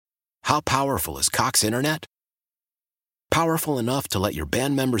How powerful is Cox Internet? Powerful enough to let your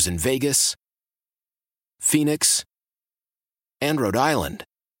band members in Vegas, Phoenix, and Rhode Island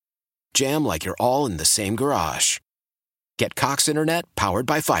jam like you're all in the same garage. Get Cox Internet powered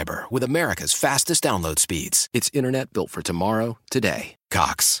by fiber with America's fastest download speeds. It's internet built for tomorrow, today.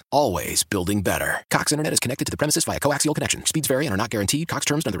 Cox, always building better. Cox Internet is connected to the premises via coaxial connection. Speeds vary and are not guaranteed. Cox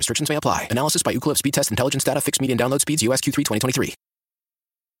terms and other restrictions may apply. Analysis by Ookla Speed Test Intelligence Data. Fixed median download speeds. US Q3 2023.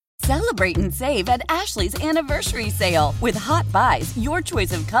 Celebrate and save at Ashley's Anniversary Sale. With Hot Buys, your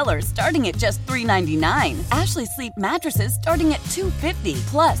choice of colors starting at just $3.99. Ashley Sleep mattresses starting at $2.50.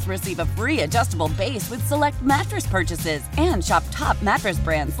 Plus, receive a free adjustable base with select mattress purchases. And shop top mattress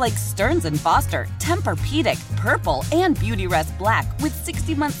brands like Stearns & Foster, Tempur-Pedic, Purple, and Beautyrest Black with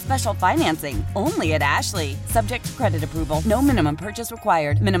 60-month special financing. Only at Ashley. Subject to credit approval. No minimum purchase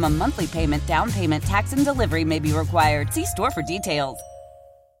required. Minimum monthly payment, down payment, tax, and delivery may be required. See store for details.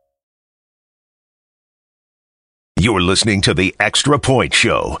 You're listening to the Extra Point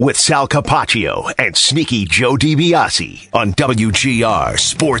Show with Sal Capaccio and Sneaky Joe DiBiase on WGR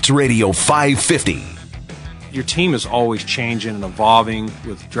Sports Radio 550. Your team is always changing and evolving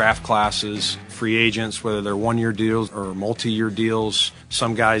with draft classes, free agents, whether they're one-year deals or multi-year deals.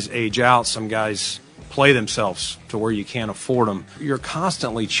 Some guys age out, some guys play themselves to where you can't afford them. You're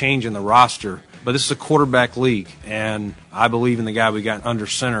constantly changing the roster, but this is a quarterback league, and I believe in the guy we got under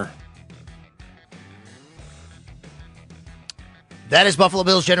center. That is Buffalo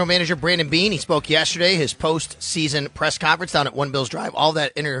Bills general manager Brandon Beane. He spoke yesterday, his post-season press conference down at One Bills Drive. All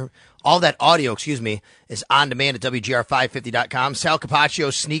that audio, is on demand at WGR550.com. Sal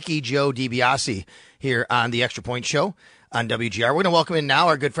Capaccio, Sneaky Joe DiBiase here on the Extra Point Show on WGR. We're going to welcome in now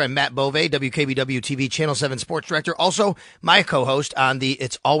our good friend Matt Bové, WKBW TV Channel 7 sports director, also my co-host on the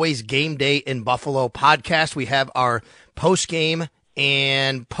It's Always Game Day in Buffalo podcast. We have our post-game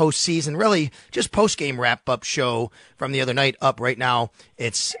and postseason, really just post-game wrap-up show from the other night up right now.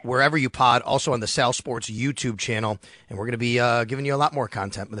 It's wherever you pod, also on the Sal Sports YouTube channel, and we're going to be giving you a lot more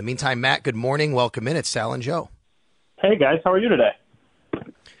content. But in the meantime, Matt, good morning. Welcome in. It's Sal and Joe. Hey, guys. How are you today?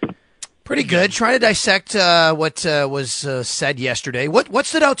 Pretty good. Trying to dissect what was said yesterday. What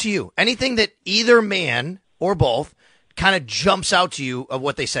stood out to you? Anything that either man or both kind of jumps out to you of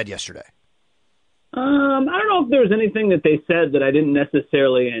what they said yesterday? I don't know if there was anything that they said that I didn't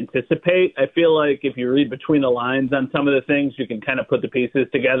necessarily anticipate. I feel like if you read between the lines on some of the things, you can kind of put the pieces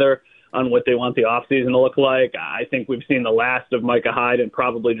together on what they want the offseason to look like. I think we've seen the last of Micah Hyde and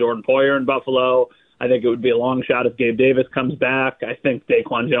probably Jordan Poyer in Buffalo. I think it would be a long shot if Gabe Davis comes back. I think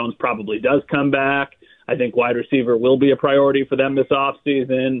Daquan Jones probably does come back. I think wide receiver will be a priority for them this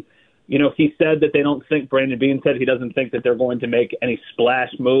offseason. You know, he said that they don't think, Brandon Beane said he doesn't think that they're going to make any splash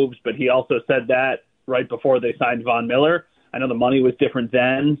moves, but he also said that right before they signed Von Miller. I know the money was different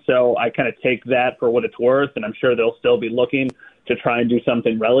then, so I kind of take that for what it's worth, and I'm sure they'll still be looking to try and do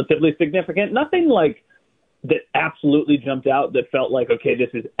something relatively significant. Nothing like that absolutely jumped out that felt like, okay, this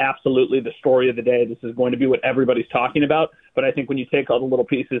is absolutely the story of the day. This is going to be what everybody's talking about. But I think when you take all the little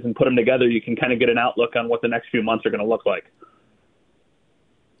pieces and put them together, you can kind of get an outlook on what the next few months are going to look like.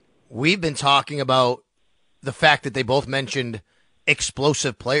 We've been talking about the fact that they both mentioned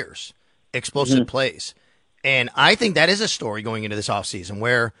explosive players, explosive plays. And I think that is a story going into this offseason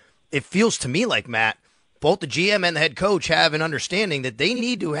where it feels to me like, Matt, both the GM and the head coach have an understanding that they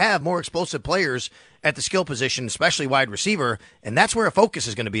need to have more explosive players at the skill position, especially wide receiver, and that's where a focus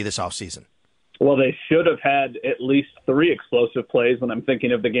is going to be this offseason. Well, they should have had at least 3 explosive plays when I'm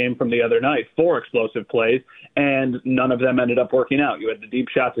thinking of the game from the other night, 4 explosive plays, and none of them ended up working out. You had the deep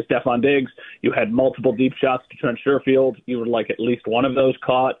shot to Stephon Diggs. You had multiple deep shots to Trent Sherfield. You would like at least one of those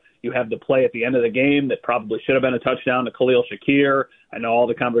caught. You have the play at the end of the game that probably should have been a touchdown to Khalil Shakir. I know all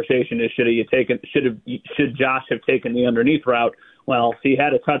the conversation is should Josh have taken the underneath route? Well, he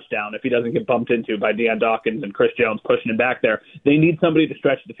had a touchdown if he doesn't get bumped into by Deion Dawkins and Chris Jones pushing him back there. They need somebody to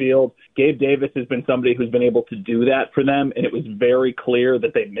stretch the field. Gabe Davis has been somebody who's been able to do that for them, and it was very clear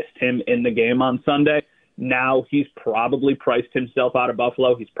that they missed him in the game on Sunday. Now he's probably priced himself out of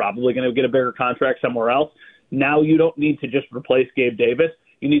Buffalo. He's probably going to get a bigger contract somewhere else. Now you don't need to just replace Gabe Davis.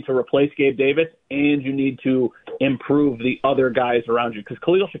 You need to replace Gabe Davis, and you need to improve the other guys around you. Because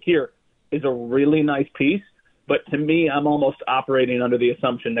Khalil Shakir is a really nice piece, but to me, I'm almost operating under the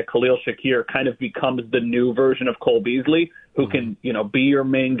assumption that Khalil Shakir kind of becomes the new version of Cole Beasley, who can, be your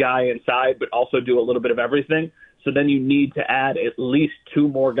main guy inside, but also do a little bit of everything. So then you need to add at least 2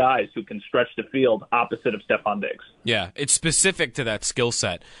 more guys who can stretch the field opposite of Stephon Diggs. Yeah, it's specific to that skill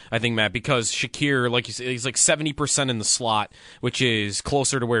set, I think, Matt, because Shakir, like you said, he's like 70% in the slot, which is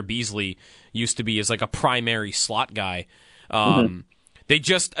closer to where Beasley used to be as like a primary slot guy. they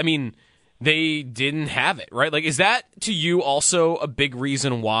just, I mean, they didn't have it, right? Like, is that to you also a big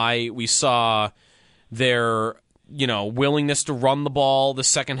reason why we saw their, willingness to run the ball the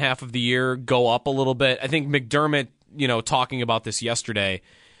second half of the year go up a little bit? I think McDermott, talking about this yesterday,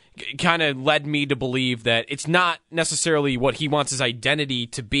 kind of led me to believe that it's not necessarily what he wants his identity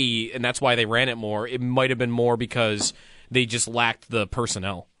to be, and that's why they ran it more. It might have been more because they just lacked the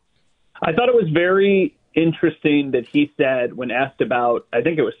personnel. I thought it was very interesting that he said, when asked about, I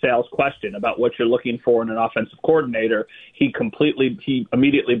think it was Sal's question about what you're looking for in an offensive coordinator, he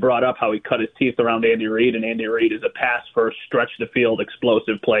immediately brought up how he cut his teeth around Andy Reid, and Andy Reid is a pass-first, stretch-the-field,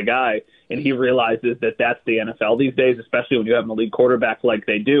 explosive play guy, and he realizes that that's the NFL these days, especially when you have an elite quarterback like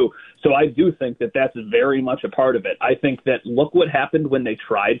they do. So I do think that that's very much a part of it. I think that look what happened when they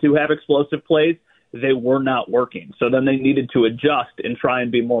tried to have explosive plays. They were not working. So then they needed to adjust and try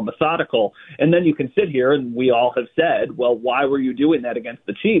and be more methodical. And then you can sit here and we all have said, well, why were you doing that against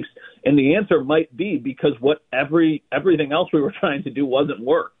the Chiefs? And the answer might be because everything else we were trying to do wasn't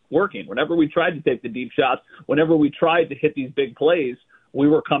working. Whenever we tried to take the deep shots, whenever we tried to hit these big plays, we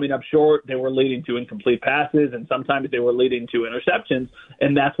were coming up short. They were leading to incomplete passes, and sometimes they were leading to interceptions,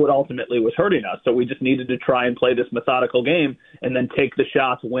 and that's what ultimately was hurting us. So we just needed to try and play this methodical game and then take the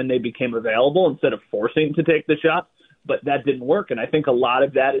shots when they became available instead of forcing to take the shots. But that didn't work, and I think a lot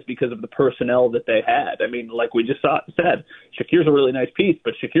of that is because of the personnel that they had. I mean, like we just said, Shakir's a really nice piece,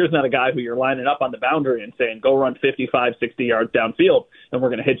 but Shakir's not a guy who you're lining up on the boundary and saying, go run 55, 60 yards downfield, and we're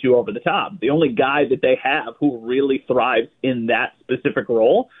going to hit you over the top. The only guy that they have who really thrives in that specific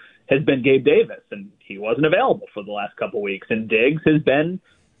role has been Gabe Davis, and he wasn't available for the last couple of weeks. And Diggs has been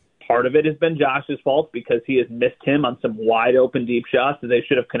 – part of it has been Josh's fault because he has missed him on some wide-open deep shots that they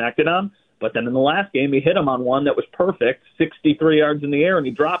should have connected on. But then in the last game, he hit him on one that was perfect, 63 yards in the air, and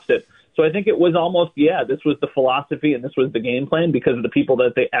he drops it. So I think it was almost, this was the philosophy and this was the game plan because of the people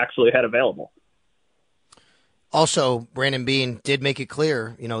that they actually had available. Also, Brandon Beane did make it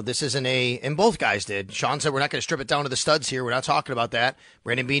clear, this isn't and both guys did. Sean said, we're not going to strip it down to the studs here. We're not talking about that.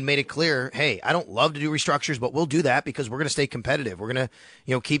 Brandon Beane made it clear, hey, I don't love to do restructures, but we'll do that because we're going to stay competitive. We're going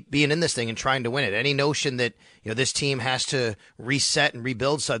to, keep being in this thing and trying to win it. Any notion that, this team has to reset and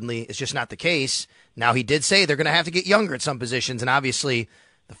rebuild suddenly is just not the case. Now, he did say they're going to have to get younger at some positions, and obviously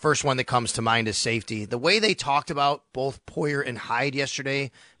the first one that comes to mind is safety. The way they talked about both Poyer and Hyde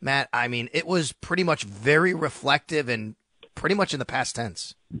yesterday, Matt, I mean, it was pretty much very reflective and pretty much in the past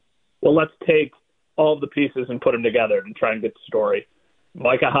tense. Well, let's take all of the pieces and put them together and try and get the story.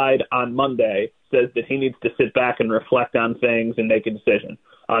 Micah Hyde on Monday says that he needs to sit back and reflect on things and make a decision.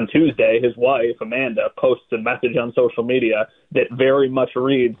 On Tuesday, his wife, Amanda, posts a message on social media that very much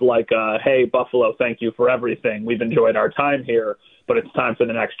reads like, hey, Buffalo, thank you for everything. We've enjoyed our time here, but it's time for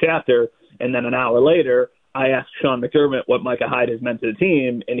the next chapter. And then an hour later, I asked Sean McDermott what Micah Hyde has meant to the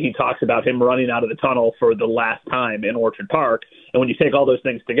team, and he talks about him running out of the tunnel for the last time in Orchard Park. And when you take all those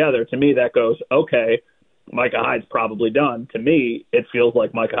things together, to me that goes, okay, Micah Hyde's probably done. To me, it feels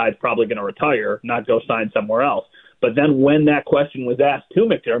like Micah Hyde's probably going to retire, not go sign somewhere else. But then when that question was asked to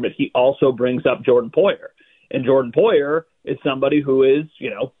McDermott, he also brings up Jordan Poyer. And Jordan Poyer is somebody who is,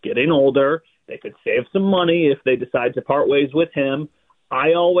 getting older. They could save some money if they decide to part ways with him.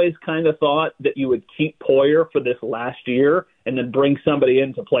 I always kind of thought that you would keep Poyer for this last year and then bring somebody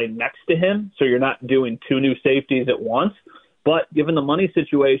in to play next to him so you're not doing two new safeties at once. But given the money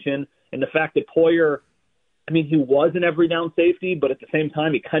situation and the fact that Poyer, he was an every down safety, but at the same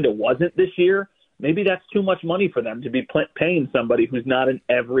time, he kind of wasn't this year. Maybe that's too much money for them to be paying somebody who's not an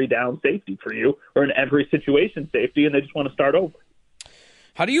every down safety for you or an every situation safety, and they just want to start over.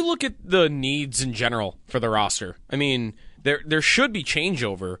 How do you look at the needs in general for the roster? I mean, there should be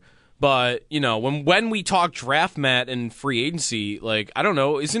changeover, but when we talk draft, Matt, and free agency, I don't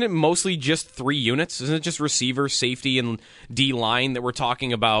know, isn't it mostly just 3 units? Isn't it just receiver, safety, and D line that we're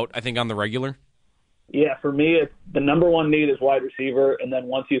talking about? I think on the regular. Yeah, for me, it's the number one need is wide receiver, and then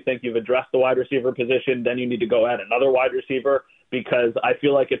once you think you've addressed the wide receiver position, then you need to go add another wide receiver because I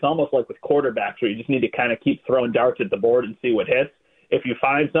feel like it's almost like with quarterbacks where you just need to kind of keep throwing darts at the board and see what hits. If you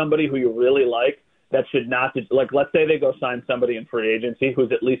find somebody who you really like, that should not – let's say they go sign somebody in free agency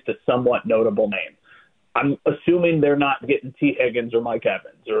who's at least a somewhat notable name. I'm assuming they're not getting T. Higgins or Mike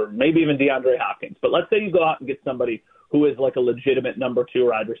Evans or maybe even DeAndre Hopkins. But let's say you go out and get somebody who is like a legitimate number 2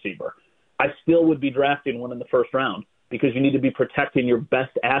 wide receiver. I still would be drafting one in the first round because you need to be protecting your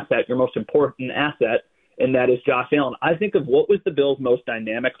best asset, your most important asset, and that is Josh Allen. I think of what was the Bills' most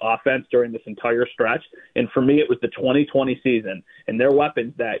dynamic offense during this entire stretch, and for me it was the 2020 season, and their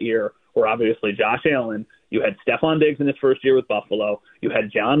weapons that year were obviously Josh Allen, You had Stephon Diggs in his first year with Buffalo. You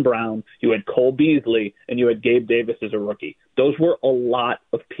had John Brown. You had Cole Beasley. And you had Gabe Davis as a rookie. Those were a lot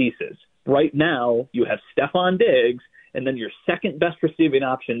of pieces. Right now, you have Stephon Diggs, and then your second best receiving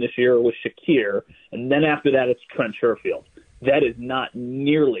option this year was Shakir. And then after that, it's Trent Sherfield. That is not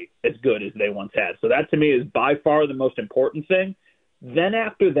nearly as good as they once had. So that, to me, is by far the most important thing. Then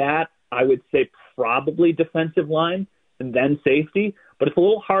after that, I would say probably defensive line and then safety. But it's a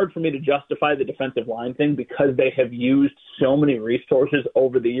little hard for me to justify the defensive line thing because they have used so many resources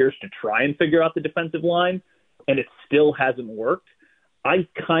over the years to try and figure out the defensive line, and it still hasn't worked. I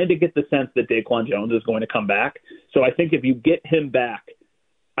kind of get the sense that Daquan Jones is going to come back. So I think if you get him back,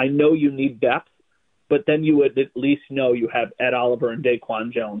 I know you need depth, but then you would at least know you have Ed Oliver and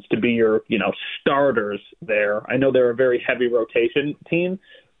Daquan Jones to be your, starters there. I know they're a very heavy rotation team,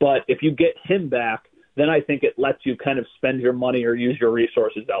 but if you get him back, then I think it lets you kind of spend your money or use your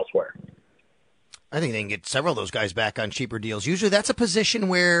resources elsewhere. I think they can get several of those guys back on cheaper deals. Usually that's a position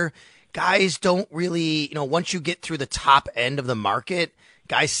where guys don't really, once you get through the top end of the market,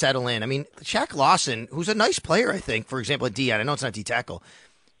 guys settle in. I mean, Shaq Lawson, who's a nice player, I think, for example, at D-end, I know it's not D-tackle,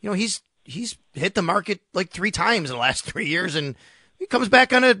 he's hit the market like 3 times in the last 3 years, and he comes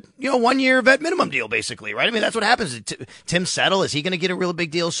back on a 1-year vet minimum deal, basically, right? I mean, that's what happens. Tim Settle, is he going to get a real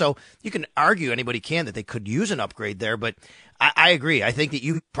big deal? So you can argue, anybody can, that they could use an upgrade there, but I agree. I think that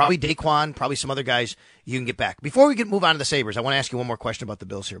you probably Daquan, probably some other guys you can get back. Before we can move on to the Sabres, I want to ask you one more question about the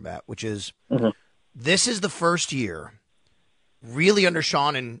Bills here, Matt, which is this is the first year, really under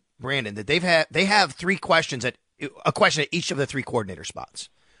Sean and Brandon, that they have 3 questions a question at each of the 3 coordinator spots.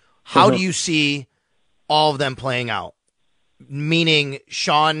 How do you see all of them playing out? Meaning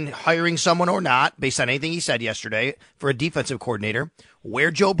Sean hiring someone or not, based on anything he said yesterday, for a defensive coordinator, where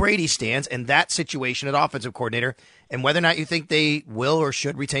Joe Brady stands in that situation at offensive coordinator, and whether or not you think they will or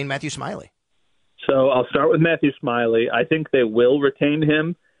should retain Matthew Smiley. So I'll start with Matthew Smiley. I think they will retain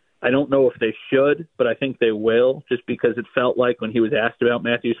him. I don't know if they should, but I think they will, just because it felt like when he was asked about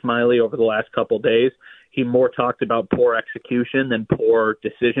Matthew Smiley over the last couple of days, he more talked about poor execution than poor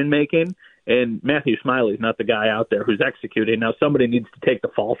decision-making. And Matthew Smiley's not the guy out there who's executing. Now, somebody needs to take the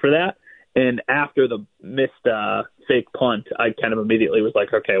fall for that. And after the missed fake punt, I kind of immediately was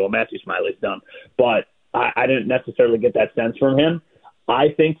like, okay, well, Matthew Smiley's done. But I didn't necessarily get that sense from him. I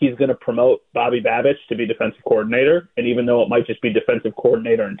think he's going to promote Bobby Babich to be defensive coordinator. And even though it might just be defensive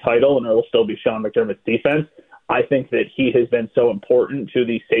coordinator in title and it'll still be Sean McDermott's defense, I think that he has been so important to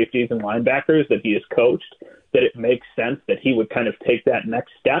the safeties and linebackers that he has coached that it makes sense that he would kind of take that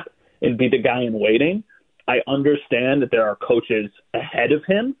next step and be the guy in waiting. I understand that there are coaches ahead of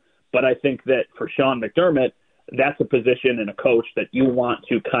him, but I think that for Sean McDermott, that's a position and a coach that you want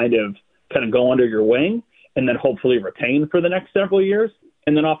to kind of go under your wing and then hopefully retain for the next several years.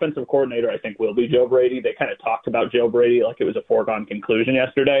 And then offensive coordinator, I think, will be Joe Brady. They kind of talked about Joe Brady like it was a foregone conclusion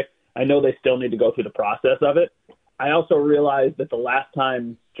yesterday. I know they still need to go through the process of it. I also realized that the last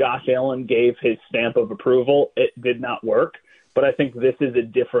time Josh Allen gave his stamp of approval, it did not work. But I think this is a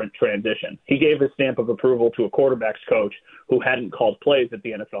different transition. He gave his stamp of approval to a quarterback's coach who hadn't called plays at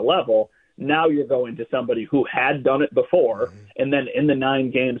the NFL level. Now you're going to somebody who had done it before, and then in the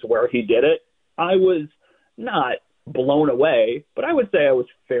 9 games where he did it, I was not blown away, but I would say I was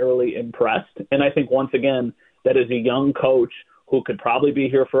fairly impressed. And I think, once again, that is a young coach who could probably be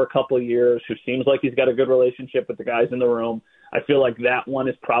here for a couple of years, who seems like he's got a good relationship with the guys in the room. I feel like that one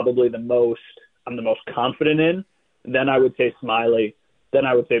is probably I'm the most confident in. Then I would say Smiley. Then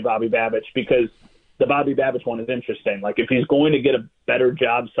I would say Bobby Babich, because the Bobby Babich one is interesting. Like, if he's going to get a better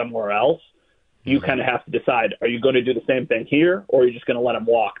job somewhere else, you kind of have to decide, are you going to do the same thing here, or are you just going to let him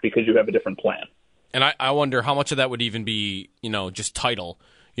walk because you have a different plan? And I wonder how much of that would even be, just title.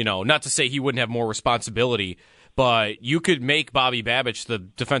 Not to say he wouldn't have more responsibility, but you could make Bobby Babich the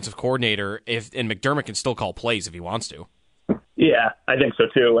defensive coordinator and McDermott can still call plays if he wants to. Yeah, I think so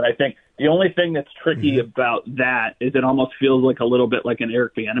too. And I think the only thing that's tricky about that is it almost feels like a little bit like an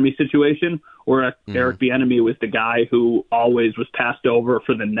Eric Bieniemy situation, where Eric Bieniemy was the guy who always was passed over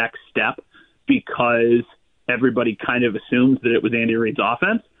for the next step because everybody kind of assumed that it was Andy Reid's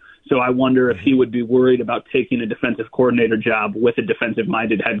offense. So I wonder if he would be worried about taking a defensive coordinator job with a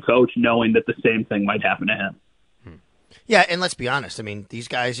defensive-minded head coach, knowing that the same thing might happen to him. Yeah, and let's be honest. I mean, these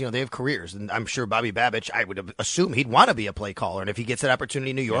guys, they have careers, and I'm sure Bobby Babich, I would assume he'd want to be a play caller, and if he gets that opportunity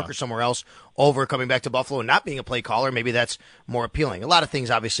in New York or somewhere else over coming back to Buffalo and not being a play caller, maybe that's more appealing. A lot of things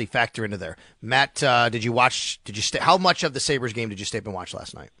obviously factor into there. Matt, did you stay? How much of the Sabres game did you stay up and watch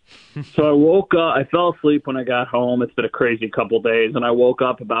last night? So I woke up, I fell asleep when I got home. It's been a crazy couple days, and I woke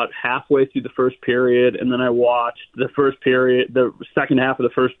up about halfway through the first period, and then I watched the second half of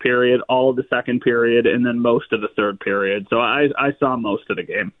the first period, all of the second period, and then most of the third period. So I saw most of the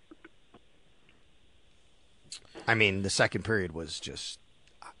game. I mean, the second period was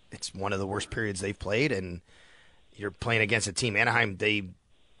it's one of the worst periods they've played, and you're playing against a team, Anaheim, they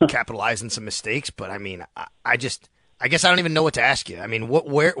capitalized on some mistakes, but I mean, I guess I don't even know what to ask you. I mean,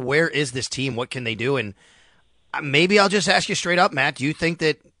 where is this team? What can they do? And maybe I'll just ask you straight up, Matt, do you think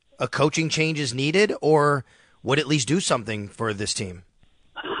that a coaching change is needed, or would at least do something for this team?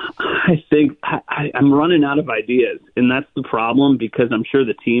 I think I'm running out of ideas, and that's the problem, because I'm sure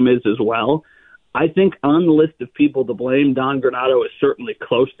the team is as well. I think on the list of people to blame, Don Granato is certainly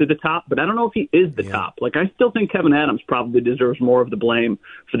close to the top, but I don't know if he is the top. Like, I still think Kevin Adams probably deserves more of the blame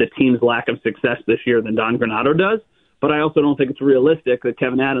for the team's lack of success this year than Don Granato does, but I also don't think it's realistic that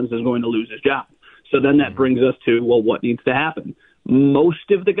Kevin Adams is going to lose his job. So then that brings us to, well, what needs to happen?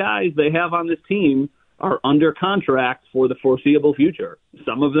 Most of the guys they have on this team are under contract for the foreseeable future,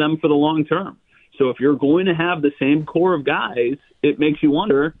 some of them for the long term. So if you're going to have the same core of guys, it makes you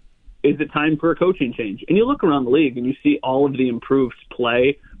wonder, is it time for a coaching change? And you look around the league and you see all of the improved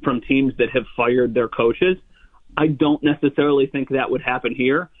play from teams that have fired their coaches. I don't necessarily think that would happen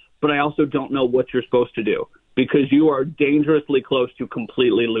here, but I also don't know what you're supposed to do, because you are dangerously close to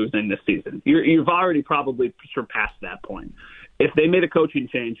completely losing this season. You've already probably surpassed that point. If they made a coaching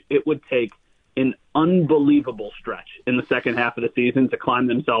change, it would take an unbelievable stretch in the second half of the season to climb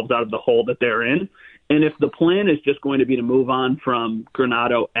themselves out of the hole that they're in. And if the plan is just going to be to move on from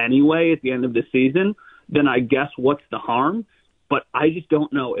Granato anyway at the end of the season, then I guess what's the harm? But I just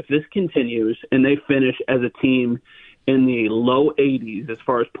don't know if this continues and they finish as a team in the low 80s as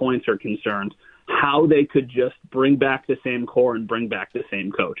far as points are concerned, how they could just bring back the same core and bring back the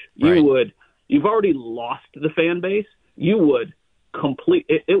same coach. Right. You've already lost the fan base. You would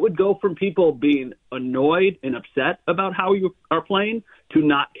it would go from people being annoyed and upset about how you are playing to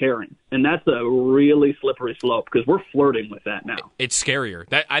not caring. And that's a really slippery slope, because we're flirting with that now. It's scarier.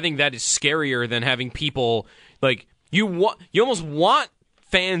 I think that is scarier than having people, like, you almost want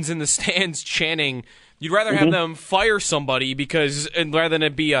fans in the stands chanting. You'd rather have them fire somebody rather than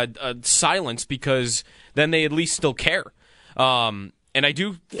it be a silence, because then they at least still care. And I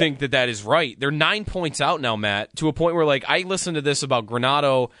do think that is right. They're 9 points out now, Matt, to a point where, like, I listened to this about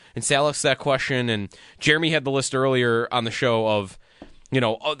Granato and Salix that question, and Jeremy had the list earlier on the show of,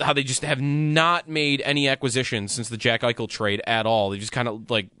 how they just have not made any acquisitions since the Jack Eichel trade at all. They just kind of,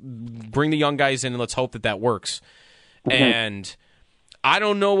 like, bring the young guys in and let's hope that works. And I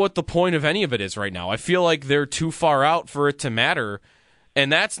don't know what the point of any of it is right now. I feel like they're too far out for it to matter. And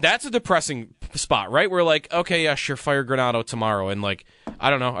that's a depressing spot, right? We're like, okay, yeah, sure, fire Granato tomorrow. And, like, I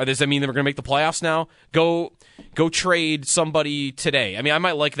don't know. Does that mean that we're going to make the playoffs now? Go trade somebody today. I mean, I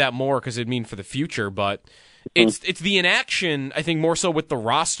might like that more because it'd mean for the future, but it's the inaction, I think, more so with the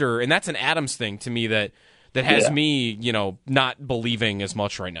roster. And that's an Adams thing to me that has me, not believing as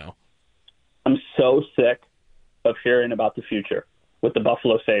much right now. I'm so sick of hearing about the future with the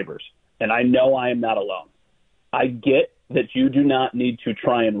Buffalo Sabres. And I know I am not alone. I get that you do not need to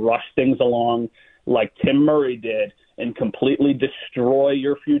try and rush things along like Tim Murray did and completely destroy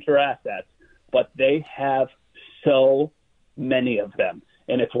your future assets, but they have so many of them.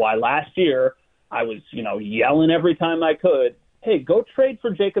 And it's why last year I was, yelling every time I could, hey, go trade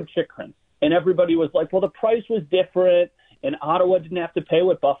for Jacob Chikrin. And everybody was like, well, the price was different, and Ottawa didn't have to pay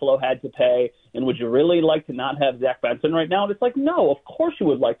what Buffalo had to pay, and would you really like to not have Zach Benson right now? And it's like, no, of course you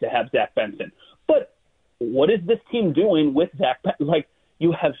would like to have Zach Benson. But what is this team doing with Zach? Like,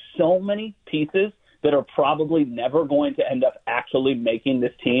 you have so many pieces that are probably never going to end up actually making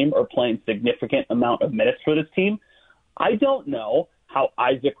this team or playing significant amount of minutes for this team. I don't know how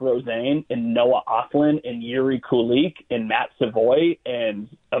Isaac Rosane and Noah Offlin and Yuri Kulik and Matt Savoy and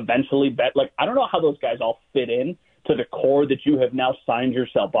eventually I don't know how those guys all fit in to the core that you have now signed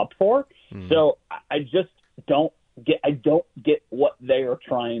yourself up for. So I just don't get what they are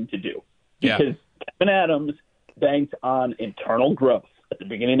trying to do. Because Kevin Adams banked on internal growth at the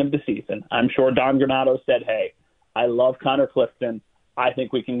beginning of the season. I'm sure Don Granato said, hey, I love Connor Clifton. I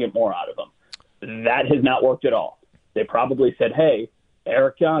think we can get more out of him. That has not worked at all. They probably said, hey,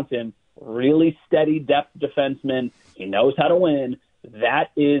 Eric Johnson, really steady depth defenseman. He knows how to win. That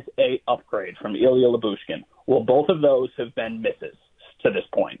is a upgrade from Ilya Lyubushkin. Well, both of those have been misses to this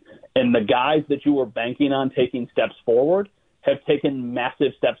point. And the guys that you were banking on taking steps forward have taken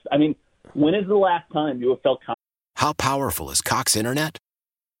massive steps. I mean, when is the last time you have felt How powerful is Cox Internet?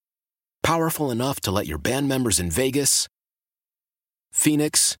 Powerful enough to let your band members in Vegas,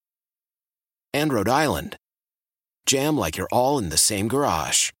 Phoenix, and Rhode Island jam like you're all in the same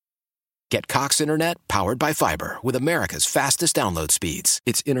garage. Get Cox Internet powered by fiber with America's fastest download speeds.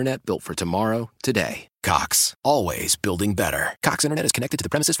 It's internet built for tomorrow, today. Cox, always building better. Cox Internet is connected to the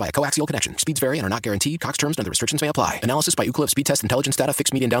premises via coaxial connection. Speeds vary and are not guaranteed. Cox terms and other restrictions may apply. Analysis by Ookla Speed Test Intelligence Data.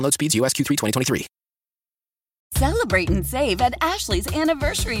 Fixed median download speeds. US Q3 2023. Celebrate and save at Ashley's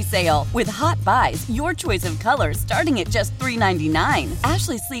Anniversary Sale. With Hot Buys, your choice of colors starting at just $3.99.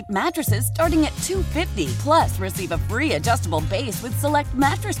 Ashley Sleep mattresses starting at $2.50. Plus, receive a free adjustable base with select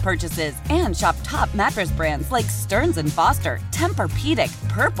mattress purchases. And shop top mattress brands like Stearns & Foster, Tempur-Pedic,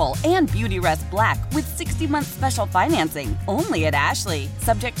 Purple, and Beautyrest Black with 60-month special financing. Only at Ashley.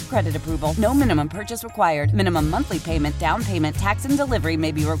 Subject to credit approval. No minimum purchase required. Minimum monthly payment, down payment, tax, and delivery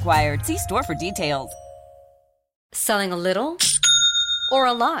may be required. See store for details. Selling a little or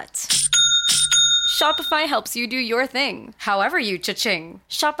a lot? Shopify helps you do your thing, however you cha-ching.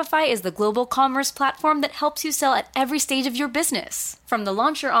 Shopify is the global commerce platform that helps you sell at every stage of your business. From the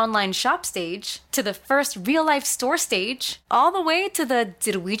launch your online shop stage, to the first real-life store stage, all the way to the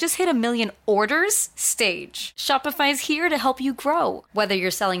did we just hit 1 million orders stage. Shopify's here to help you grow. Whether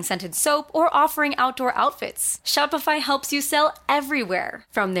you're selling scented soap or offering outdoor outfits, Shopify helps you sell everywhere.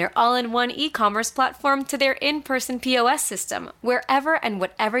 From their all-in-one e-commerce platform to their in-person POS system, wherever and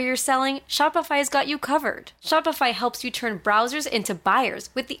whatever you're selling, Shopify's got you covered. Shopify helps you turn browsers into buyers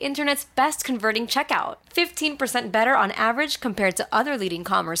with the internet's best converting checkout. 15% better on average compared to other leading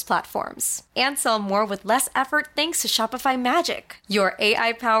commerce platforms. And sell more with less effort thanks to Shopify Magic, your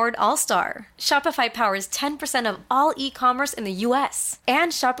AI-powered all-star. Shopify powers 10% of all e-commerce in the US.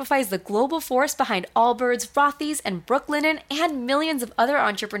 And Shopify is the global force behind Allbirds, Rothy's, and Brooklinen, and millions of other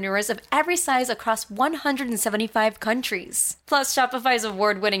entrepreneurs of every size across 175 countries. Plus, Shopify's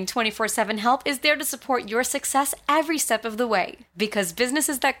award-winning 24/7 help is there to support your success every step of the way. Because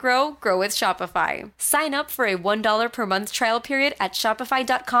businesses that grow, grow with Shopify. Sign up for a $1 per month trial period at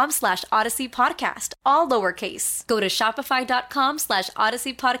shopify.com/Odyssey Podcast, all lowercase. Go to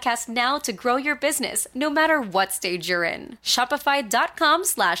shopify.com/Odyssey Podcast now to grow your business, no matter what stage you're in.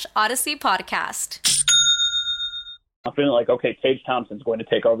 Shopify.com/Odyssey Podcast. I'm feeling like, okay, Tage Thompson's going to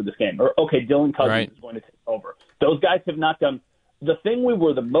take over this game, or okay, Dylan Cousins is going to take over. Those guys have not done. The thing we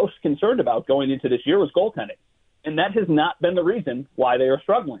were the most concerned about going into this year was goaltending, and that has not been the reason why they are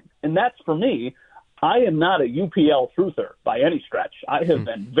struggling. And that's, for me, I am not a UPL truther by any stretch. I have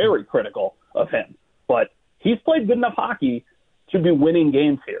been very critical of him, but he's played good enough hockey to be winning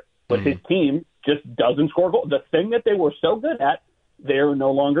games here. But his team just doesn't score goals. The thing that they were so good at, they're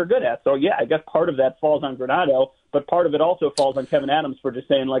no longer good at. So, yeah, I guess part of that falls on Granato, but part of it also falls on Kevin Adams for just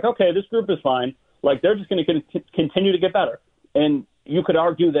saying, like, okay, this group is fine. Like, they're just going to continue to get better. And you could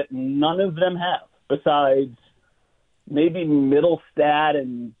argue that none of them have, besides maybe Middlestat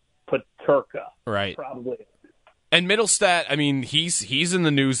and Paterka. Right. Probably. And Middlestat, I mean, he's in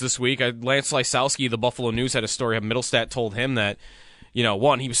the news this week. Lance Lysowski, the Buffalo News, had a story how Middlestat told him that, you know,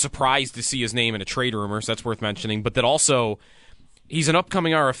 one, he was surprised to see his name in a trade rumor, so that's worth mentioning, but that also he's an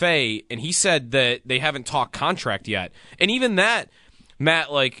upcoming RFA, and he said that they haven't talked contract yet. And even that,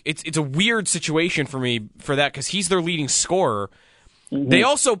 Matt, like, it's a weird situation for me for that, because he's their leading scorer. Mm-hmm. They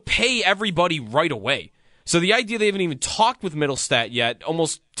also pay everybody right away. So the idea they haven't even talked with Middlestat yet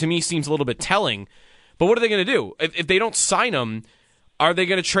almost, to me, seems a little bit telling. But what are they going to do? If they don't sign him, are they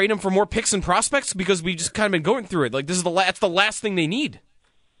going to trade him for more picks and prospects? Because we've just kind of been going through it. Like, this is that's the last thing they need.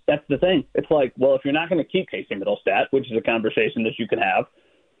 That's the thing. It's like, well, if you're not going to keep Casey Middlestat, which is a conversation that you can have,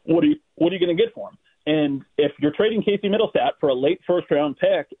 what are you going to get for him? And if you're trading Casey Middlestat for a late first-round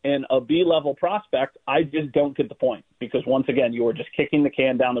pick and a B-level prospect, I just don't get the point. Because, once again, you are just kicking the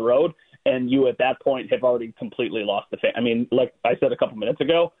can down the road, and you at that point have already completely lost the fan. I mean, like I said a couple minutes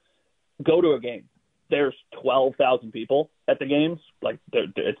ago, go to a game. There's 12,000 people at the games. Like,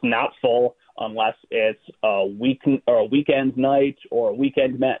 it's not full unless it's a weekend night or a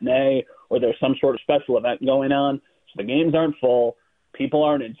weekend matinee or there's some sort of special event going on. So the games aren't full. People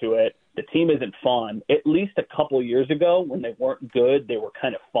aren't into it. The team isn't fun. At least a couple of years ago, when they weren't good, they were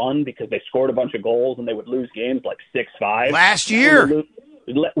kind of fun because they scored a bunch of goals and they would lose games like 6-5. Last year.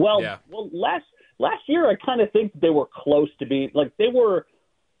 Last year, I kind of think they were close to being like they were.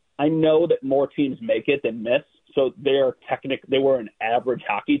 I know that more teams make it than miss, so they were an average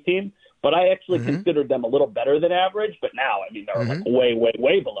hockey team, but I actually considered them a little better than average. But now, I mean, they're like way, way,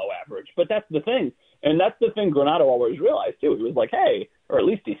 way below average. But that's the thing And that's the thing Granato always realized, too. He was like, hey, or at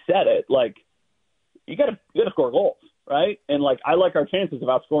least he said it, like, you got to score goals, right? And, like, I like our chances of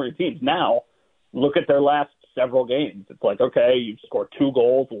outscoring teams. Now, look at their last several games. It's like, okay, you score 2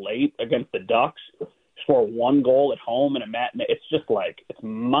 goals late against the Ducks, score 1 goal at home in a matinee. It's just like, it's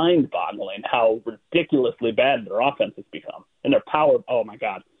mind-boggling how ridiculously bad their offense has become. And their power, oh, my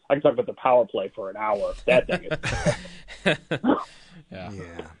God. I can talk about the power play for an hour. That thing is Yeah.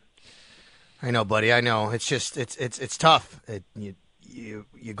 I know, buddy. I know. It's just it's tough. You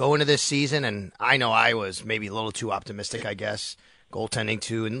go into this season, and I know I was maybe a little too optimistic, I guess, goaltending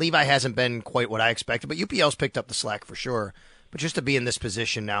too. And Levi hasn't been quite what I expected, but UPL's picked up the slack for sure. But just to be in this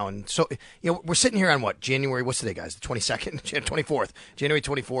position now, and so we're sitting here on what, January? What's today, guys? The 22nd, 24th, January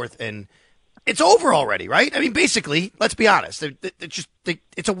 24th, and it's over already, right? I mean, basically, let's be honest.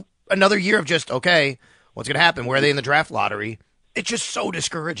 It's another year of just, okay, what's going to happen? Where are they in the draft lottery? It's just so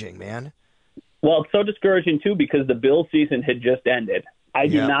discouraging, man. Well, it's so discouraging, too, because the Bill season had just ended. I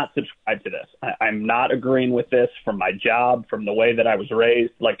do not subscribe to this. I'm not agreeing with this from my job, from the way that I was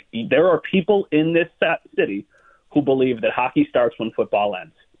raised. Like, there are people in this city who believe that hockey starts when football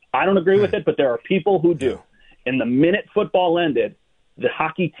ends. I don't agree with it, but there are people who do. And the minute football ended, the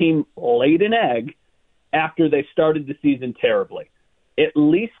hockey team laid an egg after they started the season terribly. At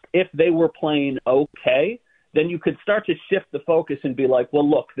least if they were playing okay, then you could start to shift the focus and be like, well,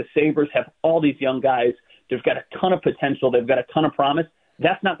 look, the Sabres have all these young guys. They've got a ton of potential. They've got a ton of promise.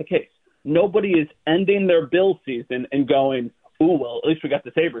 That's not the case. Nobody is ending their Bill season and going, ooh, well, at least we got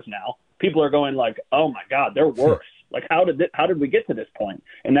the Sabres now. People are going like, oh, my God, they're worse. Like, how did we get to this point?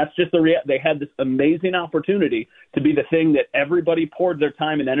 And that's just they had this amazing opportunity to be the thing that everybody poured their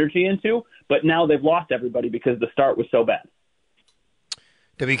time and energy into, but now they've lost everybody because the start was so bad.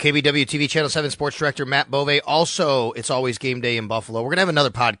 WKBW TV Channel 7 Sports Director Matt Bové. Also, it's always game day in Buffalo. We're going to have another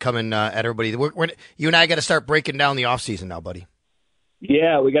pod coming at everybody. You and I got to start breaking down the offseason now, buddy.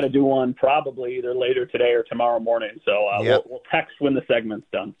 Yeah, we got to do one probably either later today or tomorrow morning. So we'll text when the segment's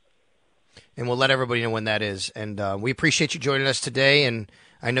done. And we'll let everybody know when that is. And we appreciate you joining us today. And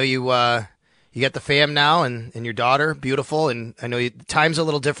I know you got the fam now and your daughter, beautiful. And I know time's a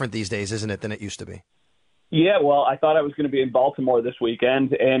little different these days, isn't it, than it used to be? Yeah, well, I thought I was going to be in Baltimore this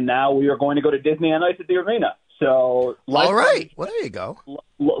weekend, and now we are going to go to Disney on Ice at the arena. So, all right. Well, there you go.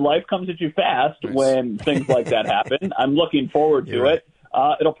 Life comes at you fast when things like that happen. I'm looking forward to it.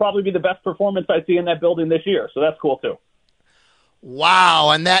 It'll probably be the best performance I see in that building this year, so that's cool too. Wow.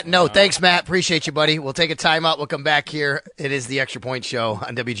 On that note, thanks, Matt. Appreciate you, buddy. We'll take a timeout. We'll come back here. It is the Extra Point Show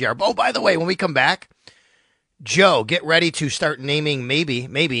on WGR. Oh, by the way, when we come back, Joe, get ready to start naming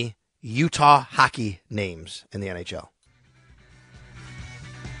maybe Utah hockey names in the NHL.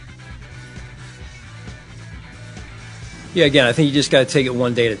 Yeah, again, I think you just got to take it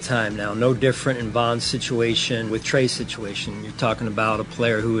one day at a time now. No different in Vaughn's situation with Trey's situation. You're talking about a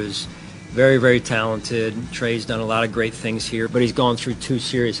player who is very, very talented. Trey's done a lot of great things here, but he's gone through 2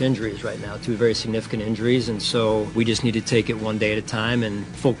 serious injuries right now, 2 very significant injuries, and so we just need to take it one day at a time and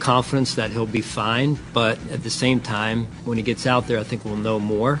full confidence that he'll be fine. But at the same time, when he gets out there, I think we'll know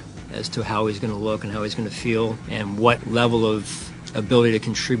more as to how he's going to look and how he's going to feel and what level of ability to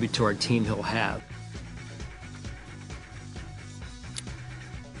contribute to our team he'll have.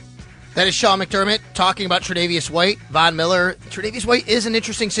 That is Sean McDermott talking about Tre'Davious White, Von Miller. Tre'Davious White is an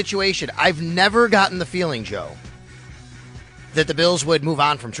interesting situation. I've never gotten the feeling, Joe, that the Bills would move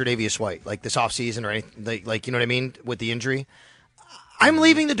on from Tre'Davious White, like this offseason or anything, like, you know what I mean, with the injury. I'm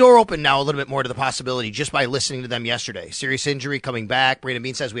leaving the door open now a little bit more to the possibility just by listening to them yesterday. Serious injury coming back. Brandon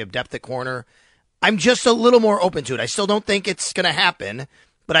Beane says we have depth at corner. I'm just a little more open to it. I still don't think it's going to happen,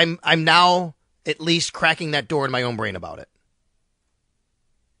 but I'm now at least cracking that door in my own brain about it.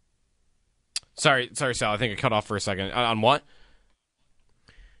 Sorry, Sal. I think I cut off for a second. On what?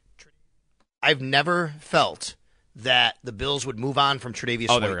 I've never felt that the Bills would move on from Tre'Davious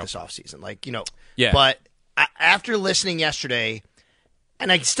White this offseason. Like, you know, yeah. But after listening yesterday,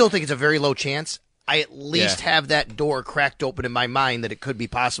 and I still think it's a very low chance, I at least have that door cracked open in my mind that it could be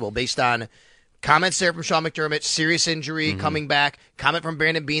possible based on comments there from Sean McDermott, serious injury coming back, comment from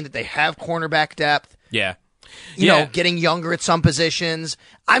Brandon Beane that they have cornerback depth. Yeah. You know, getting younger at some positions.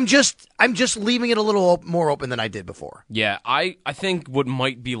 I'm just leaving it a little more open than I did before. Yeah, I think what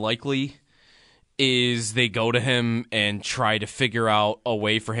might be likely is they go to him and try to figure out a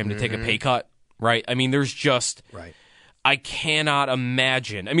way for him to take a pay cut, right? I mean, there's just... Right. I cannot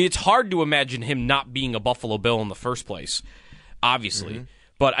imagine. I mean, it's hard to imagine him not being a Buffalo Bill in the first place, obviously.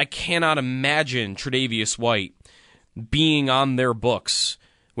 But I cannot imagine Tre'Davious White being on their books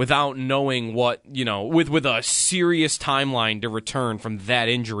without knowing what, with a serious timeline to return from that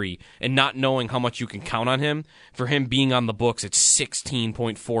injury and not knowing how much you can count on him, for him being on the books at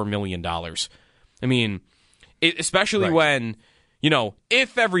 $16.4 million. I mean, especially when,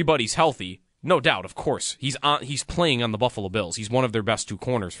 if everybody's healthy, no doubt, of course, he's playing on the Buffalo Bills. He's one of their best two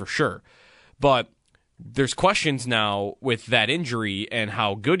corners for sure. But there's questions now with that injury and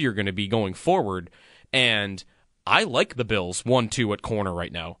how good you're going to be going forward. And I like the Bills 1-2 at corner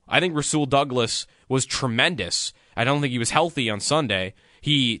right now. I think Rasul Douglas was tremendous. I don't think he was healthy on Sunday.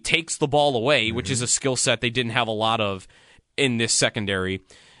 He takes the ball away, which is a skill set they didn't have a lot of in this secondary.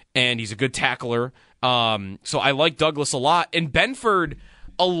 And he's a good tackler. So I like Douglas a lot. And Benford,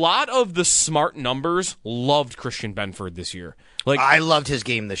 a lot of the smart numbers loved Christian Benford this year. I loved his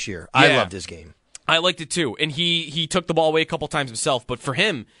game this year. Yeah, I loved his game. I liked it too. And he took the ball away a couple times himself. But for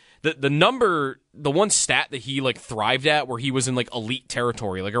him, the one stat that he thrived at, where he was in elite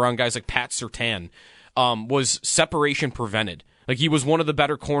territory, around guys like Pat Surtain, was separation prevented. He was one of the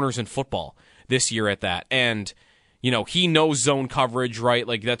better corners in football this year at that. And he knows zone coverage, right?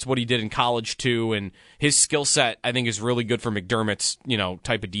 That's what he did in college too. And his skill set, I think, is really good for McDermott's,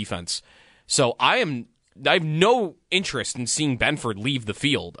 type of defense. So I have no interest in seeing Benford leave the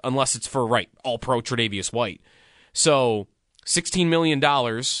field unless it's for, all-pro Tre'Davious White. So $16 million,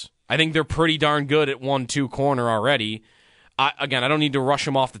 I think they're pretty darn good at 1-2 corner already. I don't need to rush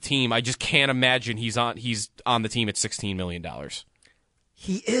him off the team. I just can't imagine he's on the team at $16 million.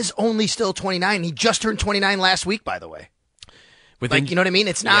 He is only still 29. He just turned 29 last week, by the way. You know what I mean?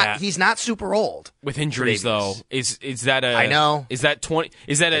 It's not. Yeah. He's not super old. With injuries, though, is that a? I know. Is that 20?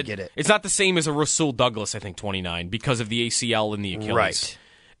 Is that a? I get it. It's not the same as a Rasul Douglas, I think, 29, because of the ACL and the Achilles. Right.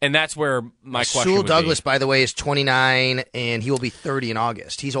 And that's where my question would be. Rasul Douglas, by the way, is 29, and he will be 30 in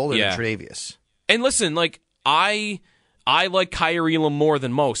August. He's older than Tre'Davious. And listen, I like Kyer Elam more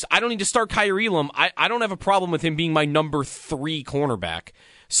than most. I don't need to start Kyer Elam. I don't have a problem with him being my number 3 cornerback.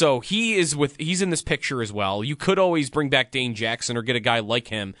 So he's in this picture as well. You could always bring back Dane Jackson or get a guy like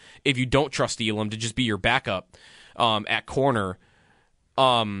him if you don't trust Elam to just be your backup at corner.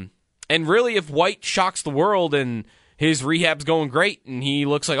 And really, if White shocks the world and his rehab's going great and he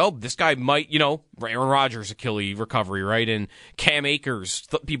looks like, oh, this guy might, Aaron Rodgers' Achilles recovery, right? And Cam Akers,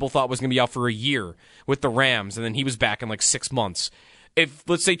 people thought was going to be out for a year with the Rams, and then he was back in 6 months. If,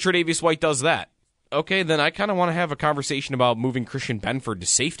 let's say, Tre'Davious White does that, okay, then I kind of want to have a conversation about moving Christian Benford to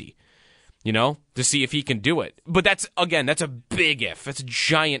safety, to see if he can do it. But that's a big if. That's a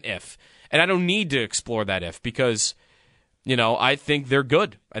giant if. And I don't need to explore that if because, I think they're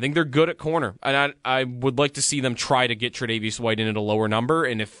good. I think they're good at corner. And I would like to see them try to get Tre'Davious White in at a lower number.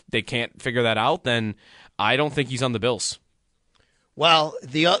 And if they can't figure that out, then I don't think he's on the Bills. Well,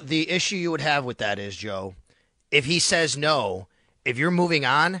 the issue you would have with that is, Joe, if he says no, if you're moving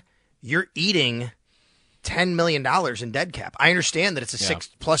on, you're eating $10 million in dead cap. I understand that it's a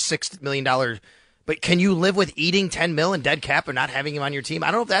 $6 million, but can you live with eating $10 million in dead cap and not having him on your team? I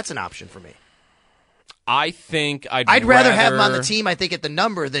don't know if that's an option for me. I think I'd rather have him on the team, I think, at the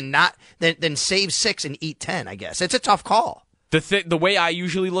number than save 6 and eat 10, I guess. It's a tough call. The way I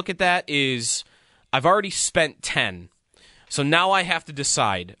usually look at that is I've already spent 10. So now I have to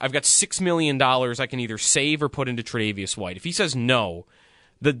decide. I've got $6 million I can either save or put into Tre'Davious White. If he says no,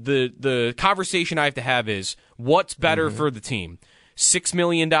 the conversation I have to have is what's better for the team? $6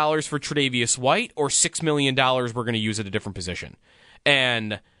 million for Tre'Davious White or $6 million we're going to use at a different position?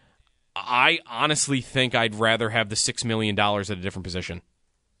 And I honestly think I'd rather have the $6 million at a different position.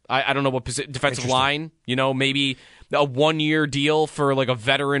 I don't know what defensive line, maybe a 1-year deal for a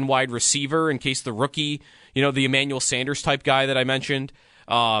veteran wide receiver in case the rookie, the Emmanuel Sanders type guy that I mentioned.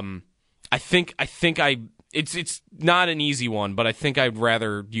 It's not an easy one, but I think I'd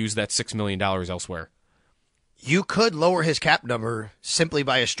rather use that $6 million elsewhere. You could lower his cap number simply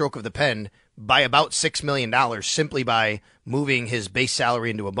by a stroke of the pen by about $6 million simply by moving his base salary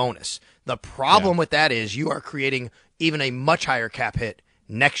into a bonus. The problem with that is you are creating even a much higher cap hit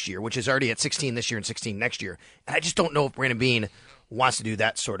next year, which is already at 16 this year and 16 next year. And I just don't know if Brandon Beane wants to do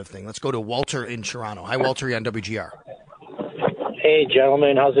that sort of thing. Let's go to Walter in Toronto. Hi, Walter. You're on WGR. Hey,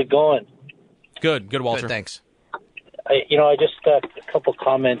 gentlemen. How's it going? Good, Walter. Good, thanks. I just a couple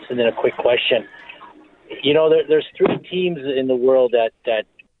comments and then a quick question. There's 3 teams in the world that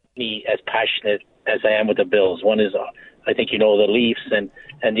me as passionate as I am with the Bills. One is, I think the Leafs, and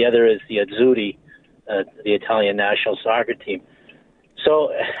the other is the Azzurri, the Italian national soccer team.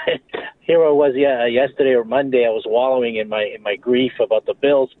 So here I was yesterday or Monday. I was wallowing in my grief about the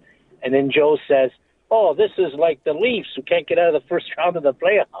Bills, and then Joe says, "Oh, this is like the Leafs who can't get out of the first round of the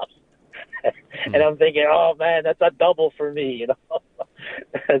playoffs." And I'm thinking, "Oh man, that's a double for me,"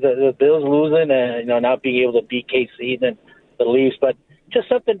 the Bills losing and not being able to beat KC than the Leafs, but just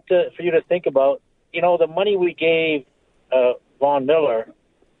something for you to think about. The money we gave Von Miller,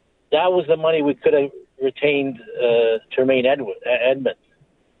 that was the money we could have retained Tremaine Edmonds.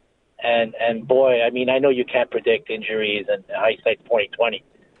 And boy, I mean, I know you can't predict injuries and hindsight 2020,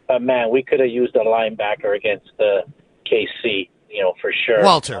 but man, we could have used a linebacker against KC, for sure.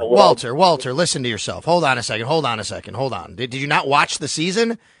 Walter, listen to yourself. Hold on a second. Did you not watch the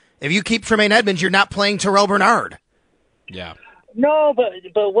season? If you keep Tremaine Edmonds, you're not playing Terrell Bernard. Yeah. No,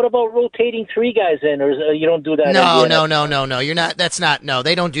 but what about rotating 3 guys in, or you don't do that? No. You're not. That's not. No,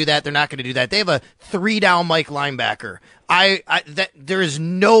 they don't do that. They're not going to do that. They have a 3-down Mike linebacker. There is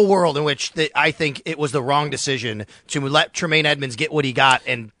no world in which I think it was the wrong decision to let Tremaine Edmonds get what he got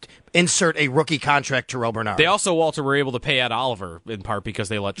and insert a rookie contract to Terrell Bernard. They also, Walter, were able to pay Ed Oliver in part because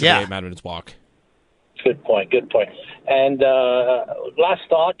they let Tremaine Edmonds walk. Good point. And last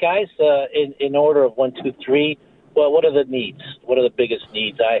thought, guys, in order of 1, 2, 3. Well, what are the needs? What are the biggest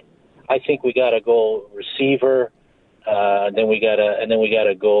needs? I think we got to go receiver, then we got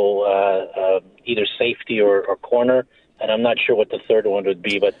to go either safety or corner, and I'm not sure what the third one would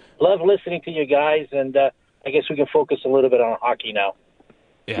be. But love listening to you guys, and I guess we can focus a little bit on hockey now.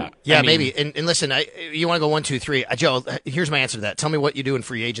 Yeah, maybe. And listen, you want to go 1, 2, 3. Joe, here's my answer to that. Tell me what you do in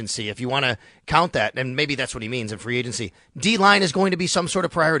free agency. If you want to count that, and maybe that's what he means in free agency. D-line is going to be some sort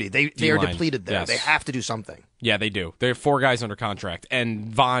of priority. They are depleted there. Yes. They have to do something. Yeah, they do. There are 4 guys under contract,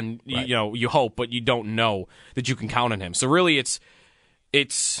 and Vaughn, right. You hope, but you don't know that you can count on him. So really, it's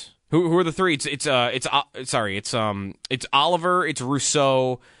who are the 3? It's Oliver, it's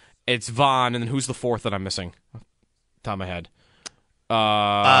Rousseau, it's Vaughn, and then who's the 4th that I'm missing? Top of my head.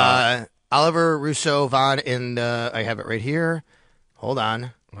 Oliver, Rousseau, Vaughn, and I have it right here. Hold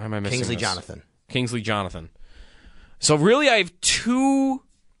on. Why am I missing Kingsley Jonathan. So really, I have 2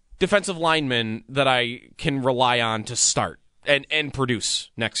 defensive linemen that I can rely on to start and produce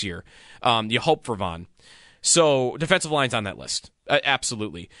next year. You hope for Vaughn. So defensive line's on that list.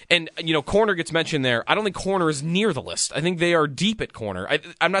 Absolutely. And, corner gets mentioned there. I don't think corner is near the list. I think they are deep at corner.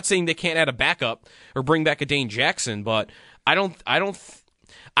 I'm not saying they can't add a backup or bring back a Dane Jackson, but I don't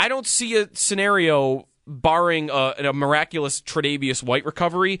see a scenario barring a miraculous Tre'Davious White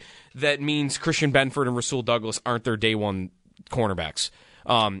recovery that means Christian Benford and Rasul Douglas aren't their day one cornerbacks.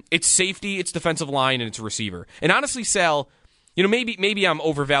 It's safety, it's defensive line, and it's receiver. And honestly, Sal, maybe I'm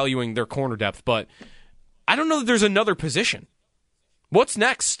overvaluing their corner depth, but I don't know that there's another position. What's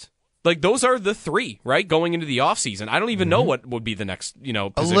next? Like, those are the 3, right, going into the offseason. I don't even know what would be the next,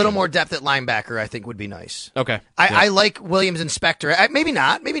 position. A little more depth at linebacker, I think, would be nice. Okay. I like Williams and Spector. Maybe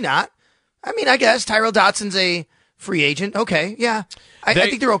not. I mean, I guess Tyrell Dotson's a free agent. Okay, yeah. I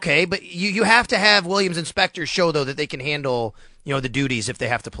think they're okay, but you have to have Williams and Spector show, though, that they can handle, the duties if they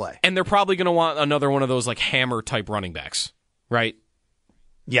have to play. And they're probably going to want another one of those, like, hammer-type running backs, right?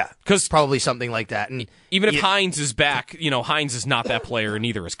 Yeah, because probably something like that. And even if Hines is back, Hines is not that player, and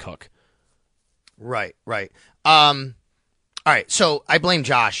neither is Cook. Right. All right, so I blame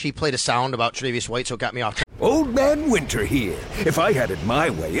Josh. He played a sound about Tre'Davious White, so it got me off. Old Man Winter here. If I had it my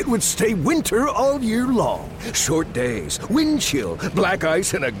way, it would stay winter all year long. Short days, wind chill, black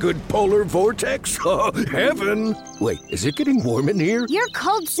ice, and a good polar vortex. Oh, heaven. Wait, is it getting warm in here? Your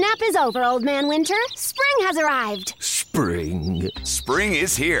cold snap is over, Old Man Winter. Spring has arrived. Spring. Spring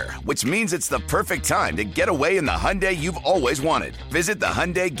is here, which means it's the perfect time to get away in the Hyundai you've always wanted. Visit the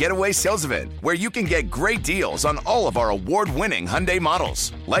Hyundai Getaway Sales Event, where you can get great deals on all of our award-winning Hyundai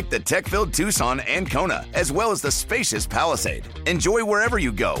models, like the tech-filled Tucson and Kona, as well as the spacious Palisade. Enjoy wherever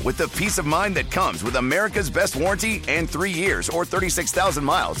you go with the peace of mind that comes with America's best warranty and 3 years or 36,000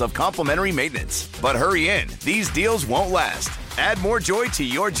 miles of complimentary maintenance. But hurry in, these deals won't last. Add more joy to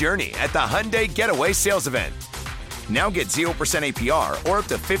your journey at the Hyundai Getaway Sales Event. Now get 0% APR or up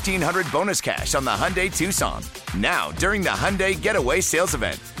to $1,500 bonus cash on the Hyundai Tucson. Now, during the Hyundai Getaway Sales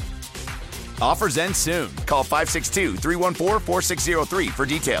Event. Offers end soon. Call 562-314-4603 for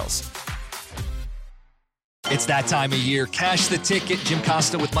details. It's that time of year. Cash the Ticket. Jim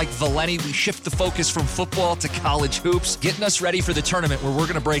Costa with Mike Valeni. We shift the focus from football to college hoops, getting us ready for the tournament where we're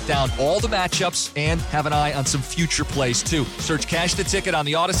going to break down all the matchups and have an eye on some future plays, too. Search Cash the Ticket on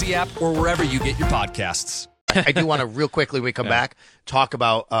the Odyssey app or wherever you get your podcasts. I do want to, real quickly, when we come back, talk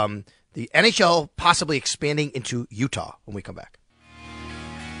about the NHL possibly expanding into Utah when we come back.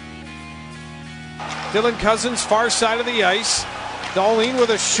 Dylan Cousins, far side of the ice. Dahlin with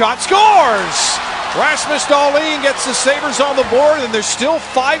a shot, scores! Rasmus Dahlin gets the Sabres on the board, and there's still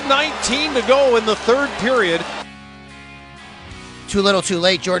 5:19 to go in the third period. Too little, too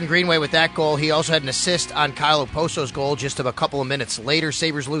late. Jordan Greenway with that goal. He also had an assist on Kyle Oposo's goal just a couple of minutes later.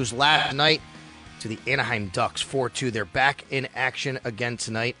 Sabres lose last night to the Anaheim Ducks 4-2. They're back in action again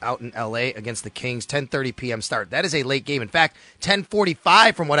tonight out in L.A. against the Kings. 10:30 p.m. start. That is a late game. In fact,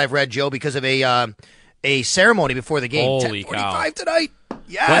 10:45 from what I've read, Joe, because of a ceremony before the game. Holy 10:45 cow. Tonight.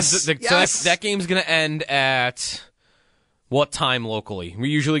 Yes. So that game's going to end at what time locally? We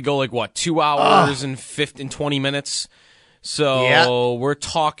usually go like, what, 2 hours and 20 minutes? So we're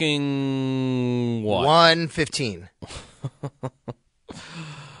talking what? 1:15.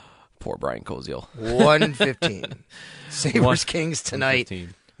 Poor Brian Koziel. 1:15. Sabres Kings tonight.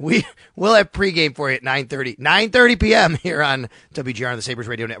 We'll have pregame for you at 9:30 p.m. here on WGR on the Sabres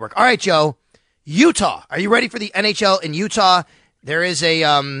Radio Network. All right, Joe. Utah. Are you ready for the NHL in Utah? There is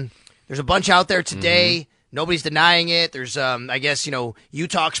there's a bunch out there today. Nobody's denying it. There's, I guess,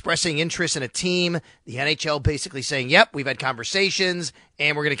 Utah expressing interest in a team. The NHL basically saying, yep, we've had conversations,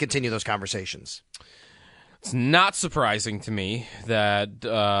 and we're going to continue those conversations. It's not surprising to me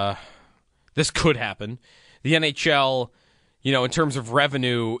that this could happen. The NHL, in terms of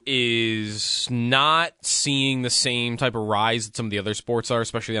revenue, is not seeing the same type of rise that some of the other sports are,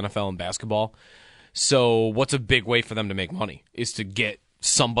 especially NFL and basketball. So what's a big way for them to make money is to get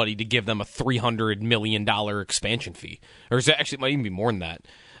somebody to give them a $300 million expansion fee. Or it might even be more than that.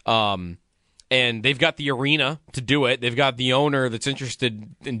 And they've got the arena to do it. They've got the owner that's interested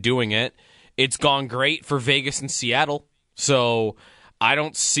in doing it. It's gone great for Vegas and Seattle. So I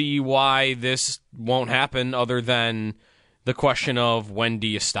don't see why this won't happen other than the question of when do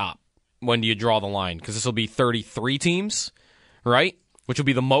you stop? When do you draw the line? Because this will be 33 teams, right? Which will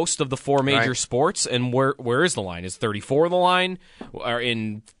be the most of the four major sports. And where is the line? Is 34 the line? Or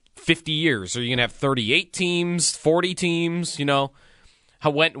in 50 years, are you going to have 38 teams, 40 teams? When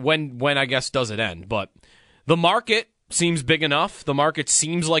I guess does it end? But the market seems big enough. The market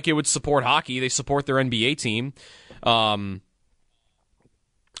seems like it would support hockey. They support their NBA team. I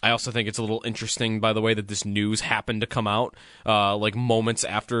also think it's a little interesting, by the way, that this news happened to come out like moments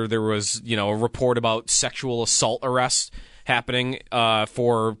after there was, a report about sexual assault arrests happening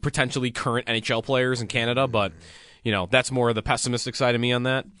for potentially current NHL players in Canada. But, that's more of the pessimistic side of me on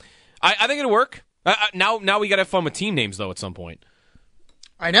that. I think it'll work. Now we got to have fun with team names, though, at some point.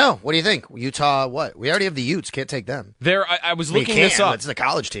 I know. What do you think? Utah, what? We already have the Utes. Can't take them. I was looking this up. It's the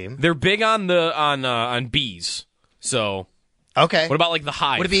college team. They're big on bees. So, okay. What about like the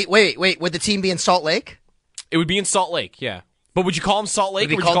Hive? Would it be? Wait. Would the team be in Salt Lake? It would be in Salt Lake. Yeah. But would you call them Salt Lake?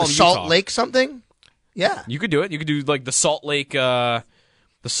 Would it be or would called you call them Salt Utah? Lake something? Yeah. You could do it. You could do like the Salt Lake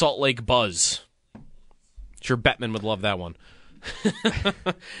Buzz. Sure, Bettman would love that one.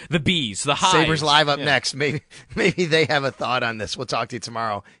 The bees, the Hive. Sabres live up next. Maybe they have a thought on this. We'll talk to you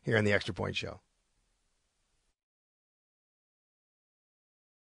tomorrow here on the Extra Point Show.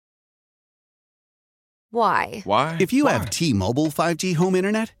 Why? If you have T-Mobile 5G home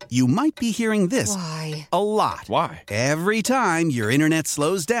internet, you might be hearing this Why? a lot. Why? Every time your internet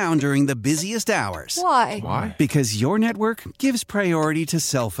slows down during the busiest hours. Why? Because your network gives priority to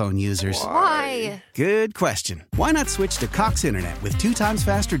cell phone users. Why? Good question. Why not switch to Cox Internet with 2 times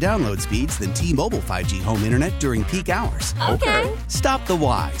faster download speeds than T-Mobile 5G home internet during peak hours? Okay. Stop the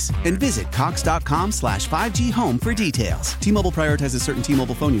whys and visit cox.com/5G home for details. T-Mobile prioritizes certain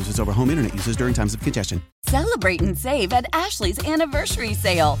T-Mobile phone users over home internet users during times of congestion. Celebrate and save at Ashley's Anniversary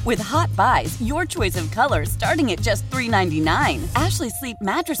Sale. With Hot Buys, your choice of colors starting at just $3.99. Ashley Sleep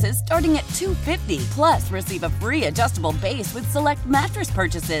mattresses starting at $2.50. Plus, receive a free adjustable base with select mattress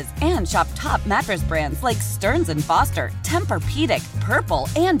purchases. And shop top mattress brands like Stearns & Foster, Tempur-Pedic, Purple,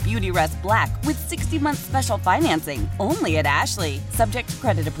 and Beautyrest Black with 60-month special financing. Only at Ashley. Subject to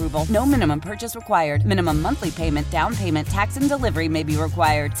credit approval. No minimum purchase required. Minimum monthly payment, down payment, tax, and delivery may be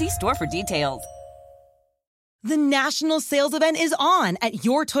required. See store for details. The national sales event is on at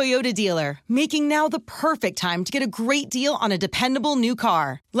your Toyota dealer, making now the perfect time to get a great deal on a dependable new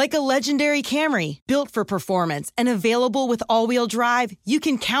car. Like a legendary Camry, built for performance and available with all-wheel drive, you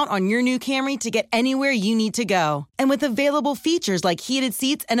can count on your new Camry to get anywhere you need to go. And with available features like heated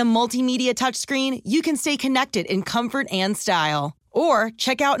seats and a multimedia touchscreen, you can stay connected in comfort and style. Or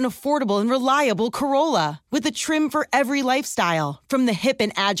check out an affordable and reliable Corolla with a trim for every lifestyle. From the hip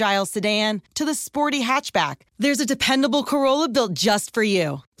and agile sedan to the sporty hatchback, there's a dependable Corolla built just for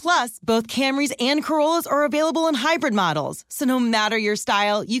you. Plus, both Camrys and Corollas are available in hybrid models. So no matter your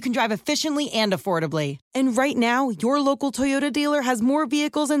style, you can drive efficiently and affordably. And right now, your local Toyota dealer has more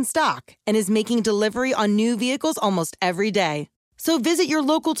vehicles in stock and is making delivery on new vehicles almost every day. So visit your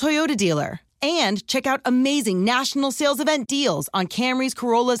local Toyota dealer. And check out amazing national sales event deals on Camrys,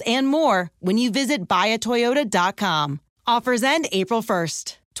 Corollas, and more when you visit buyatoyota.com. Offers end April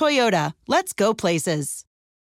 1st. Toyota, let's go places.